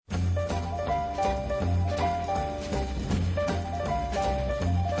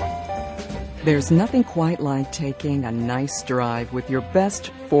There's nothing quite like taking a nice drive with your best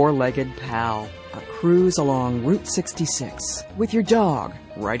four-legged pal. A cruise along Route 66 with your dog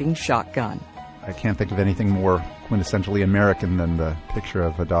riding shotgun. I can't think of anything more quintessentially American than the picture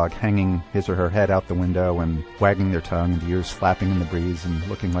of a dog hanging his or her head out the window and wagging their tongue and the ears flapping in the breeze and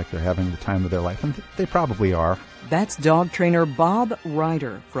looking like they're having the time of their life. And they probably are. That's dog trainer Bob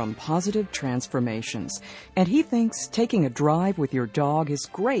Ryder from Positive Transformations. And he thinks taking a drive with your dog is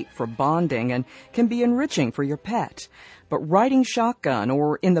great for bonding and can be enriching for your pet. But riding shotgun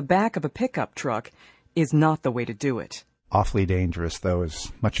or in the back of a pickup truck is not the way to do it. Awfully dangerous, though,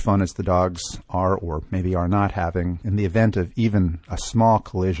 as much fun as the dogs are or maybe are not having. In the event of even a small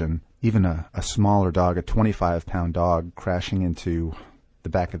collision, even a smaller dog, a 25-pound dog, crashing into the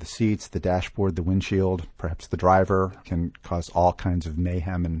back of the seats, the dashboard, the windshield, perhaps the driver, can cause all kinds of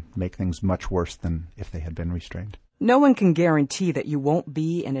mayhem and make things much worse than if they had been restrained. No one can guarantee that you won't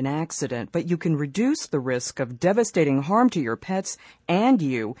be in an accident, but you can reduce the risk of devastating harm to your pets and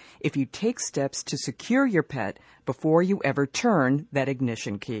you if you take steps to secure your pet before you ever turn that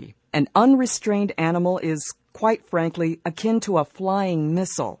ignition key. An unrestrained animal is, quite frankly, akin to a flying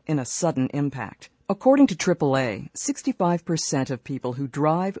missile in a sudden impact. According to AAA, 65% of people who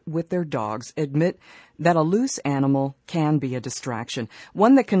drive with their dogs admit that a loose animal can be a distraction,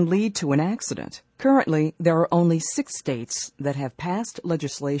 one that can lead to an accident. Currently, there are only 6 states that have passed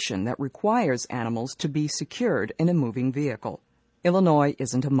legislation that requires animals to be secured in a moving vehicle. Illinois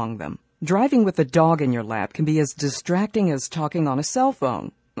isn't among them. Driving with a dog in your lap can be as distracting as talking on a cell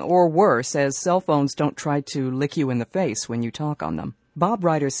phone, or worse, as cell phones don't try to lick you in the face when you talk on them. Bob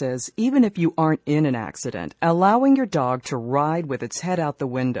Ryder says even if you aren't in an accident, allowing your dog to ride with its head out the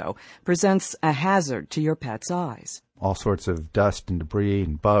window presents a hazard to your pet's eyes. All sorts of dust and debris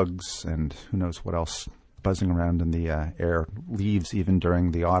and bugs and who knows what else buzzing around in the air, leaves even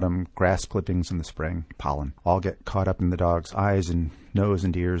during the autumn, grass clippings in the spring, pollen, all get caught up in the dog's eyes and nose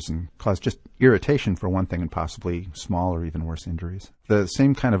and ears and cause just irritation for one thing and possibly small or even worse injuries. The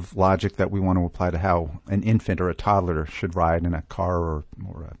same kind of logic that we want to apply to how an infant or a toddler should ride in a car or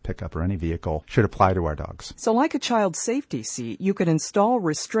a pickup or any vehicle should apply to our dogs. So like a child safety seat, you could install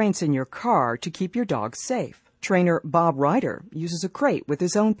restraints in your car to keep your dog safe. Trainer Bob Ryder uses a crate with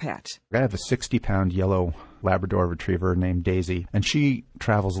his own pet. I have a 60-pound yellow Labrador retriever named Daisy, and she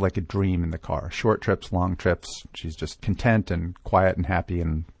travels like a dream in the car. Short trips, long trips. She's just content and quiet and happy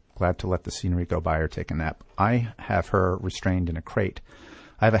and glad to let the scenery go by or take a nap. I have her restrained in a crate.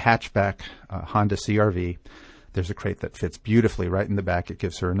 I have a hatchback Honda CR-V. There's a crate that fits beautifully right in the back. It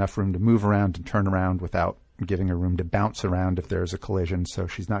gives her enough room to move around and turn around without giving her room to bounce around if there's a collision, so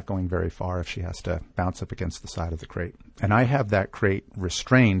she's not going very far if she has to bounce up against the side of the crate. And I have that crate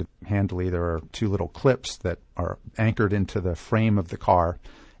restrained handily. There are 2 little clips that are anchored into the frame of the car,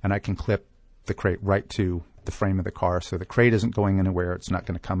 and I can clip the crate right to the frame of the car, so the crate isn't going anywhere. It's not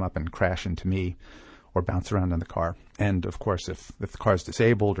going to come up and crash into me or bounce around in the car. And, of course, if the car is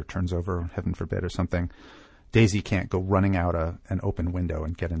disabled or turns over, heaven forbid, or something, Daisy can't go running out an open window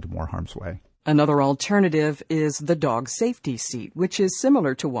and get into more harm's way. Another alternative is the dog safety seat, which is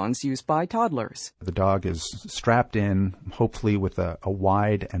similar to ones used by toddlers. The dog is strapped in, hopefully with a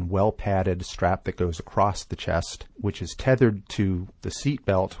wide and well-padded strap that goes across the chest, which is tethered to the seat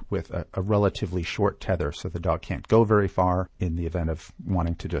belt with a relatively short tether, so the dog can't go very far in the event of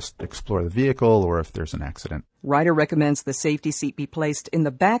wanting to just explore the vehicle or if there's an accident. Ryder recommends the safety seat be placed in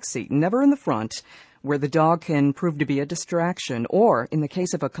the back seat, never in the front, where the dog can prove to be a distraction or, in the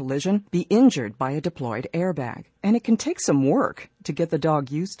case of a collision, be injured by a deployed airbag. And it can take some work to get the dog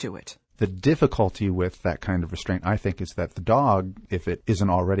used to it. The difficulty with that kind of restraint, I think, is that the dog, if it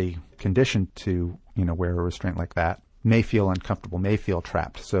isn't already conditioned to, wear a restraint like that, may feel uncomfortable, may feel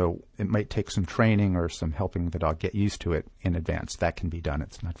trapped. So it might take some training or some helping the dog get used to it in advance. That can be done.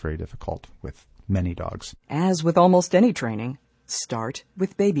 It's not very difficult with many dogs. As with almost any training, start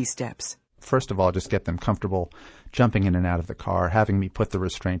with baby steps. First of all, just get them comfortable jumping in and out of the car, having me put the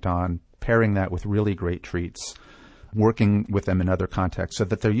restraint on, pairing that with really great treats, working with them in other contexts so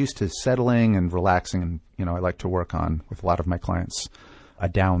that they're used to settling and relaxing. And, I like to work on, with a lot of my clients, a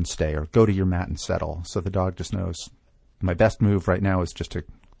downstay or go to your mat and settle. So the dog just knows my best move right now is just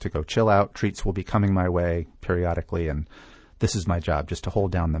to go chill out. Treats will be coming my way periodically, and this is my job, just to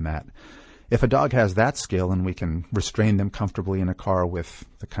hold down the mat. If a dog has that skill and we can restrain them comfortably in a car with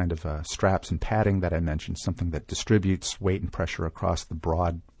the kind of straps and padding that I mentioned, something that distributes weight and pressure across the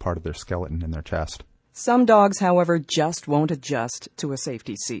broad part of their skeleton in their chest. Some dogs, however, just won't adjust to a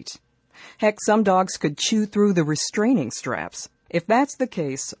safety seat. Heck, some dogs could chew through the restraining straps. If that's the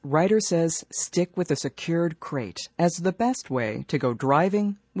case, Ryder says stick with a secured crate as the best way to go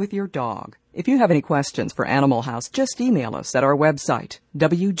driving with your dog. If you have any questions for Animal House, just email us at our website,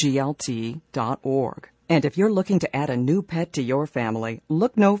 wglt.org. And if you're looking to add a new pet to your family,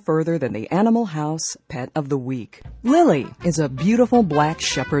 look no further than the Animal House Pet of the Week. Lily is a beautiful black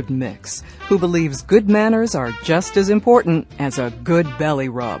shepherd mix who believes good manners are just as important as a good belly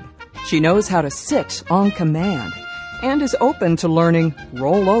rub. She knows how to sit on command and is open to learning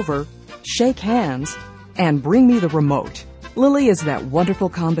roll over, shake hands, and bring me the remote. Lily is that wonderful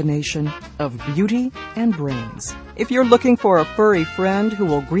combination of beauty and brains. If you're looking for a furry friend who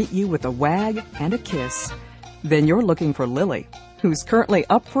will greet you with a wag and a kiss, then you're looking for Lily, who's currently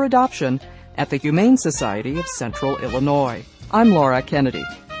up for adoption at the Humane Society of Central Illinois. I'm Laura Kennedy.